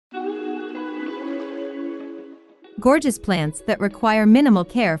Gorgeous plants that require minimal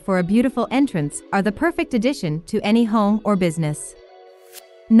care for a beautiful entrance are the perfect addition to any home or business.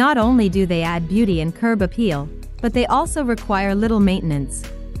 Not only do they add beauty and curb appeal, but they also require little maintenance,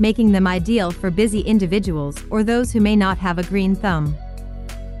 making them ideal for busy individuals or those who may not have a green thumb.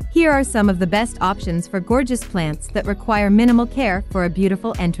 Here are some of the best options for gorgeous plants that require minimal care for a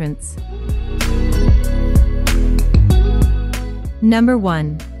beautiful entrance. Number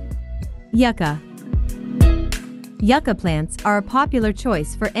 1. Yucca. Yucca plants are a popular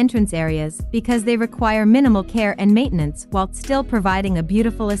choice for entrance areas because they require minimal care and maintenance while still providing a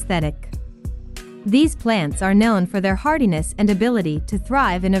beautiful aesthetic. These plants are known for their hardiness and ability to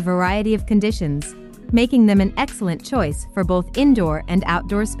thrive in a variety of conditions, making them an excellent choice for both indoor and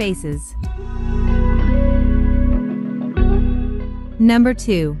outdoor spaces. Number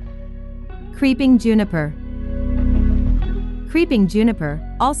 2. Creeping Juniper. Creeping juniper,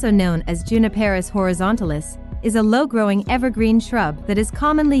 also known as Juniperus horizontalis, is a low-growing evergreen shrub that is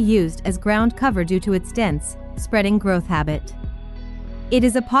commonly used as ground cover due to its dense, spreading growth habit. It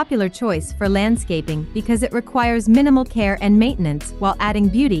is a popular choice for landscaping because it requires minimal care and maintenance while adding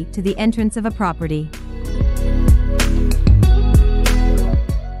beauty to the entrance of a property.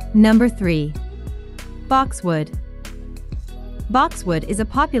 Number 3. Boxwood. Boxwood is a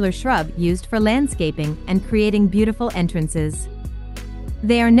popular shrub used for landscaping and creating beautiful entrances.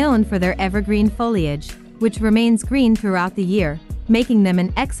 They are known for their evergreen foliage, which remains green throughout the year, making them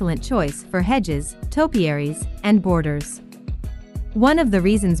an excellent choice for hedges, topiaries, and borders. One of the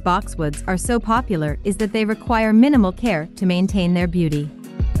reasons boxwoods are so popular is that they require minimal care to maintain their beauty.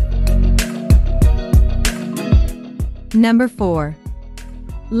 Number 4.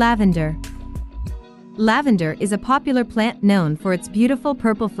 Lavender. Lavender is a popular plant known for its beautiful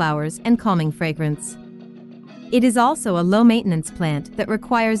purple flowers and calming fragrance. It is also a low-maintenance plant that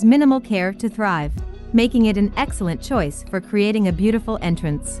requires minimal care to thrive, making it an excellent choice for creating a beautiful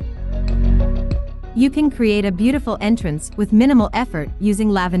entrance. You can create a beautiful entrance with minimal effort using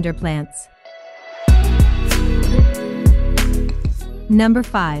lavender plants. Number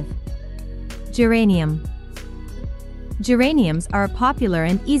 5. Geranium. Geraniums are a popular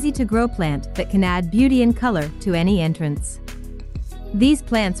and easy-to-grow plant that can add beauty and color to any entrance. These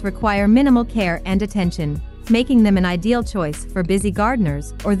plants require minimal care and attention, making them an ideal choice for busy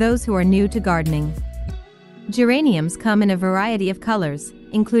gardeners or those who are new to gardening. Geraniums come in a variety of colors,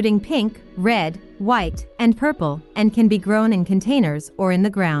 including pink, red, white, and purple, and can be grown in containers or in the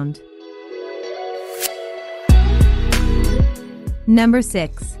ground. Number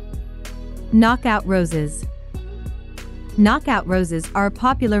 6. Knockout roses. Knockout roses are a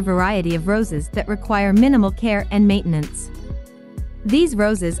popular variety of roses that require minimal care and maintenance. These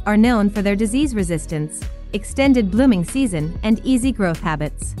roses are known for their disease resistance, extended blooming season, and easy growth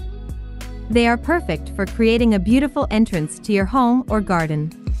habits. They are perfect for creating a beautiful entrance to your home or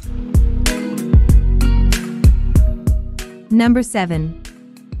garden. Number 7.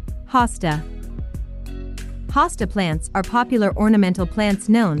 Hosta. Hosta plants are popular ornamental plants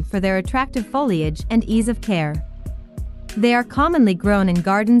known for their attractive foliage and ease of care. They are commonly grown in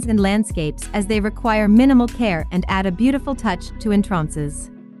gardens and landscapes as they require minimal care and add a beautiful touch to entrances.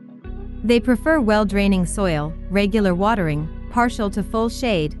 They prefer well-draining soil, regular watering, partial to full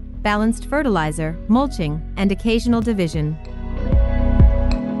shade, balanced fertilizer, mulching, and occasional division.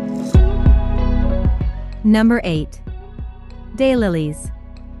 Number 8. Daylilies.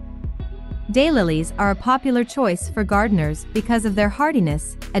 Daylilies are a popular choice for gardeners because of their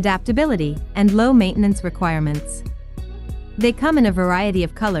hardiness, adaptability, and low maintenance requirements. They come in a variety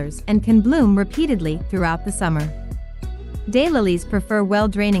of colors and can bloom repeatedly throughout the summer. Daylilies prefer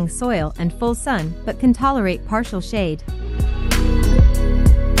well-draining soil and full sun but can tolerate partial shade.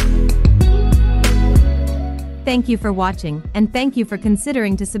 Thank you for watching, and thank you for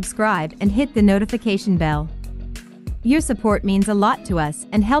considering to subscribe and hit the notification bell. Your support means a lot to us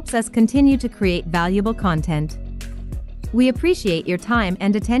and helps us continue to create valuable content. We appreciate your time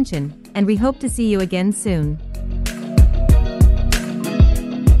and attention, and we hope to see you again soon.